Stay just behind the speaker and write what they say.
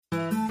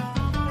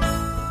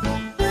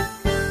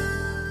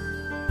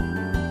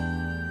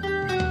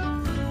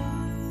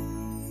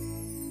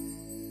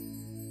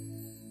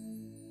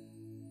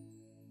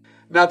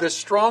Now, this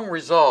strong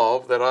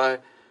resolve that I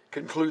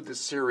conclude this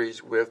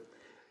series with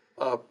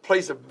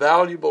plays a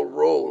valuable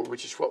role,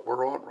 which is what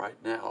we're on right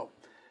now.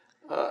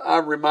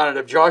 I'm reminded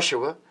of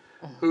Joshua,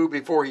 who,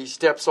 before he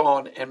steps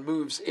on and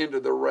moves into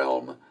the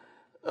realm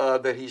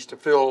that he's to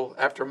fill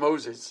after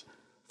Moses,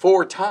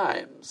 4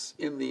 times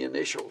in the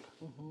initial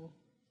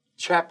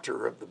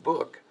chapter of the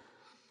book,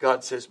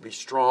 God says, be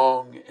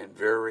strong and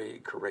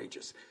very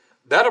courageous.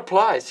 That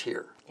applies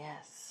here.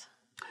 Yes.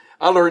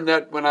 I learned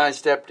that when I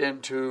stepped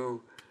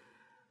into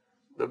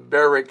the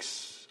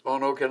barracks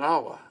on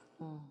Okinawa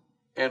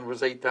and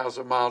was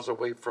 8,000 miles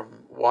away from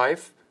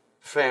wife,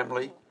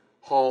 family,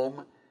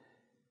 home,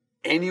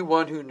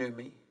 anyone who knew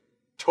me,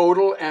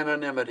 total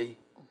anonymity,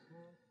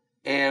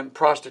 and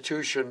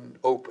prostitution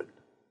open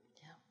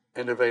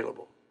and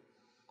available.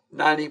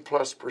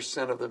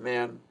 90+% of the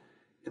men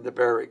in the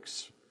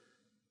barracks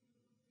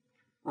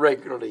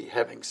regularly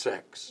having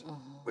sex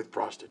with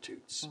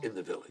prostitutes in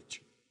the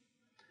village.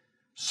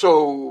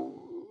 So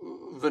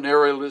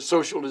venereal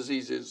social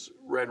diseases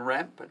ran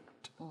rampant.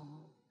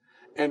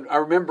 And I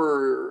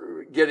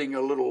remember getting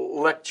a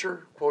little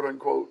lecture, quote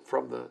unquote,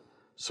 from the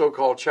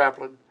so-called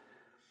chaplain,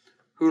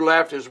 who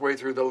laughed his way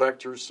through the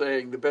lecture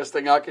saying, the best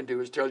thing I can do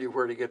is tell you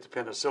where to get the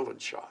penicillin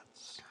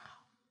shots.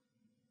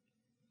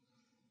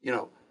 You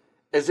know,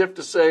 as if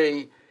to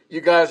say,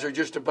 you guys are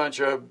just a bunch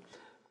of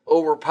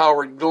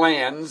overpowered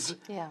glands,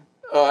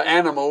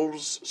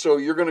 animals, so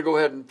you're going to go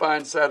ahead and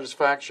find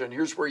satisfaction.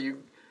 Here's where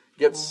you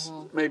get,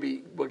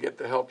 maybe will get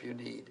the help you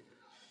need.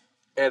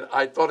 And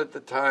I thought at the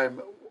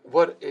time,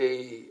 what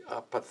a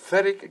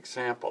pathetic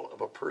example of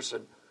a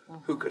person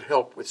who could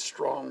help with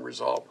strong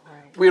resolve.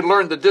 Right. We had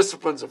learned the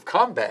disciplines of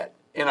combat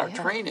in our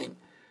training.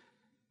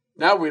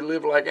 Now we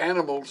live like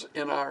animals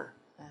in our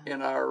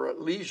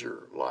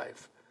leisure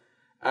life.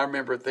 I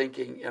remember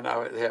thinking, and I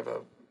would have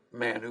a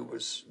man who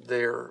was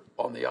there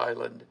on the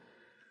island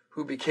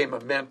who became a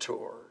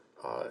mentor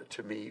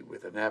to me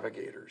with the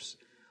navigators.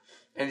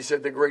 And he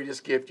said, the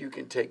greatest gift you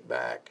can take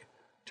back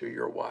to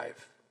your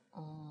wife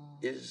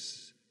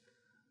is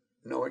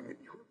knowing that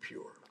you were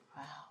pure.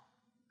 Wow.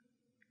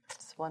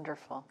 It's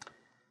wonderful.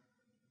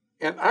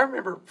 And I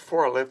remember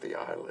before I left the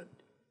island,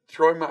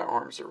 throwing my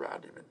arms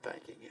around him and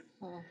thanking him.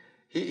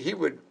 He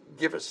would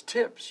give us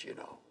tips, you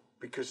know,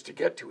 because to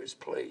get to his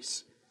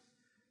place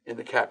in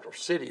the capital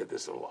city of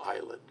this little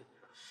island,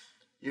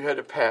 you had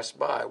to pass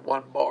by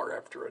one bar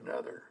after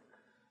another.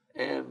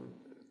 And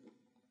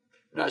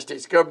the United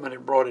States government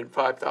had brought in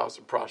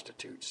 5,000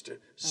 prostitutes to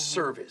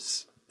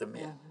service the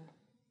men.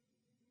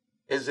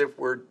 As if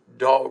we're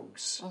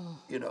dogs,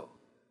 you know.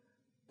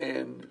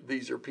 And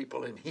these are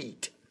people in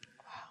heat.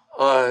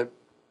 And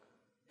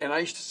I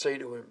used to say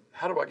to him,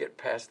 how do I get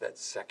past that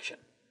section?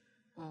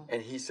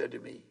 And he said to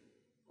me,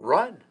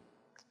 run.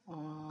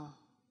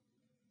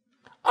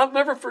 I'll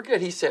never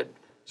forget. He said,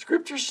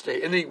 Scripture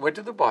state, and he went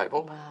to the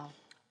Bible,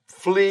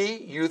 flee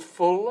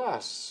youthful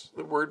lusts.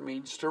 The word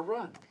means to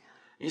run.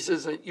 He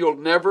says that you'll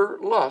never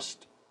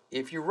lust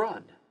if you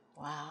run.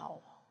 Wow.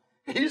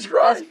 He's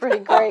right. That's pretty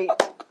great.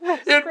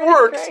 It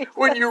works. Great.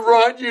 When you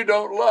run, you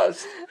don't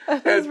lust.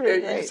 And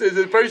he says,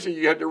 especially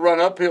you had to run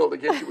uphill to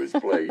get to his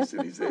place.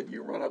 And he said,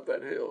 you run up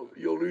that hill,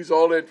 you'll lose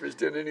all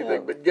interest in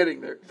anything but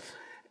getting there.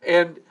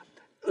 And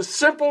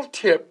simple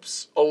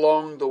tips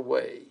along the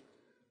way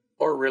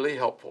are really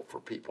helpful for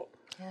people.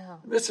 Yeah.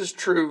 This is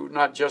true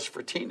not just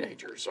for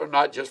teenagers or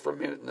not just for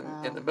men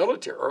in the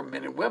military or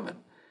men and women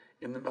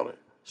in the military.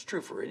 It's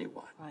true for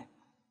anyone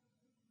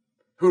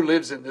who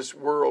lives in this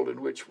world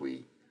in which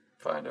we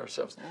find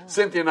ourselves.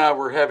 Cynthia and I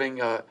were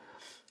having a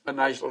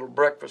nice little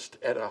breakfast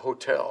at a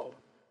hotel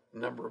a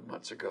number of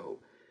months ago.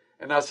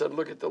 And I said,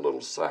 look at the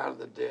little sign on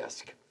the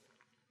desk.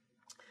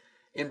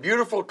 In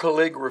beautiful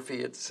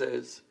calligraphy, it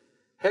says,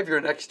 have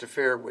your next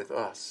affair with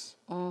us.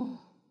 Wow.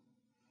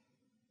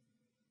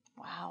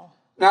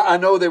 Now, I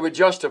know they would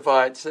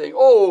justify it saying,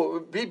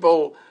 oh,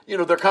 people, you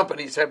know, their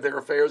companies have their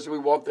affairs. We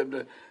want them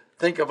to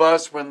think of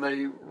us when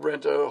they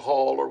rent a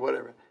hall or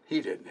whatever.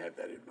 He didn't have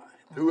that in mind.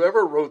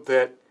 Whoever wrote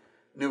that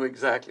knew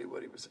exactly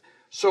what he was saying.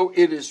 So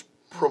it is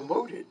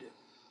promoted.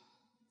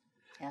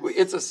 Yes.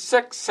 It's a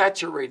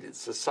sex-saturated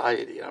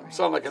society. I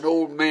sound like an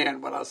old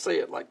man when I say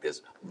it like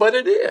this, but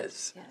it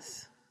is.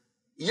 Yes.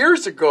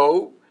 Years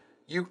ago,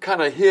 you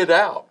kind of hid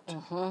out.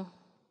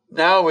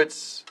 Now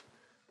it's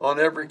on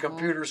every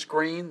computer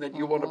screen that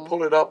you want to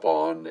pull it up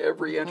on.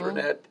 Every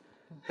internet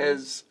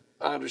has,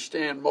 I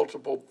understand,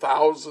 multiple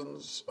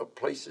thousands of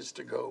places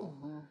to go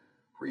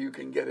where you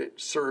can get it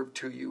served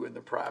to you in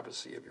the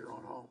privacy of your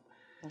own home.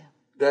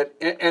 That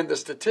and the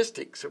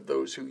statistics of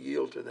those who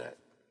yield to that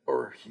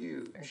are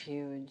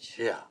huge.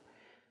 Yeah.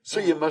 So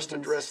you must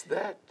address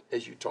that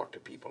as you talk to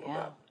people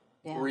about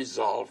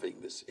resolving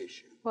this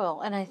issue.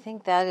 Well, and I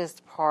think that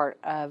is part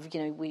of,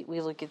 you know, we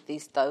look at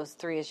those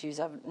 3 issues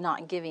of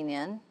not giving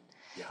in,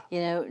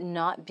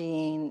 Not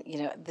being,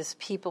 this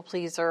people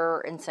pleaser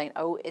and saying,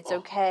 oh, it's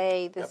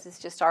okay. This is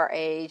just our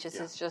age. This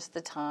is just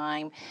the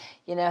time.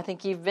 I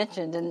think you've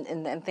mentioned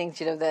in things,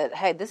 that,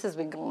 hey, this has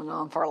been going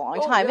on for a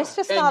long time. It's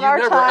just not our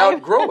time. And you never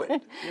outgrow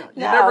it. You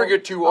never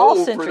get too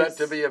old for that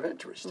to be of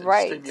interest and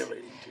stimulating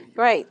to you.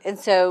 Right. And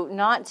so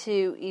not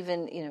to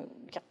even,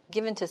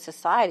 give into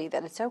society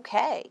that it's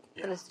okay,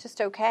 that it's just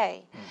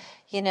okay.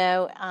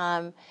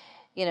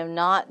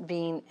 Not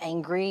being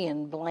angry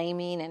and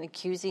blaming and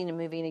accusing and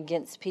moving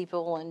against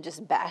people and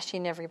just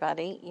bashing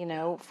everybody,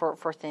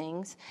 for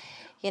things,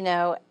 and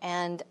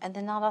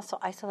then not also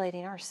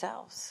isolating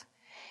ourselves,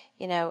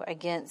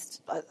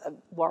 against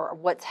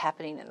what's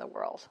happening in the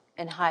world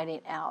and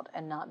hiding out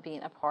and not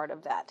being a part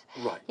of that.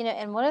 Right.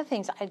 And one of the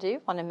things I do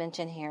want to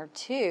mention here,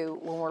 too,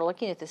 when we're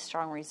looking at this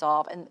strong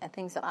resolve and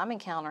things that I'm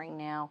encountering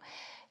now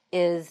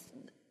is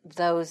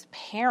those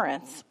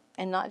parents,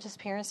 and not just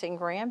parents and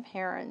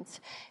grandparents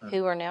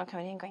who are now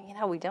coming in going,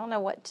 we don't know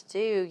what to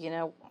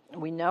do.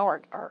 We know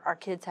our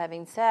kids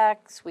having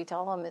sex. We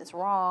tell them it's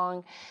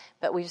wrong,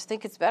 but we just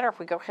think it's better if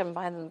we go ahead and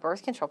buy them the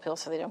birth control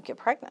pills so they don't get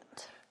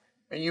pregnant.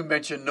 And you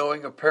mentioned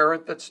knowing a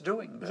parent that's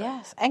doing that.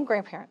 Yes, and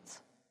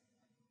grandparents.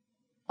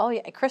 Oh,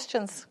 yeah,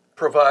 Christians.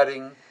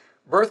 Providing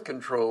birth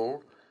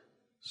control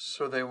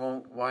so they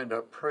won't wind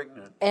up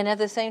pregnant. And at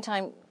the same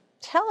time,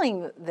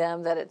 telling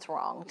them that it's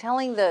wrong,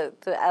 telling the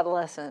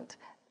adolescent,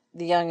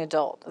 the young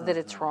adult, that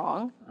it's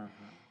wrong,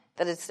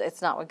 that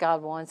it's not what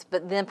God wants,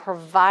 but then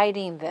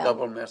providing them.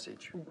 Double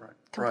message.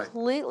 Right.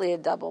 Completely a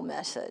double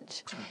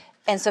message.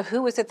 And so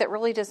who is it that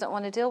really doesn't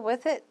want to deal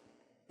with it?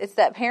 It's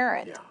that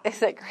parent. Yeah. It's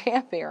that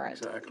grandparent.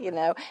 Exactly.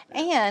 Yeah.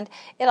 And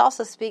it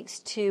also speaks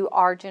to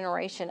our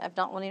generation of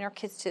not wanting our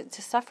kids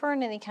to suffer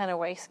in any kind of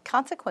way,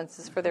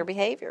 consequences for their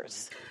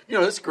behaviors.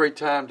 It's a great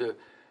time to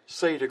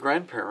say to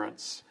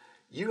grandparents,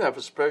 you have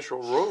a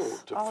special role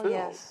to fill.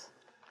 Yes.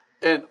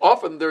 And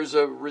often there's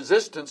a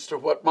resistance to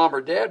what mom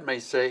or dad may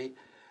say,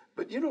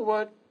 but you know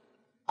what?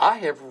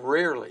 I've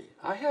rarely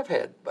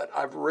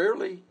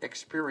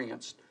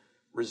experienced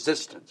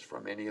resistance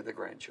from any of the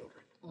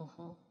grandchildren.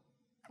 Mm-hmm.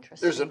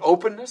 There's an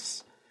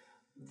openness.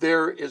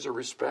 There is a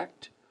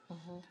respect.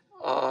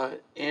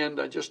 And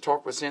I just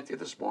talked with Cynthia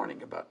this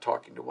morning about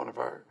talking to one of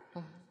our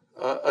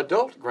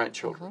adult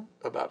grandchildren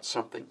about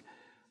something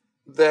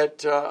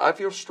that I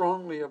feel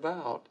strongly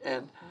about.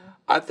 And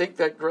I think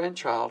that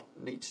grandchild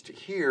needs to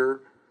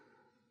hear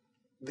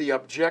the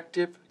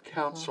objective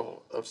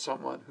counsel of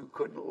someone who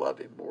couldn't love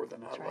him more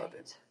than I love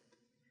him.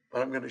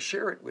 But I'm going to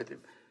share it with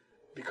him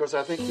because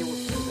I think he will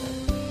do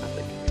that.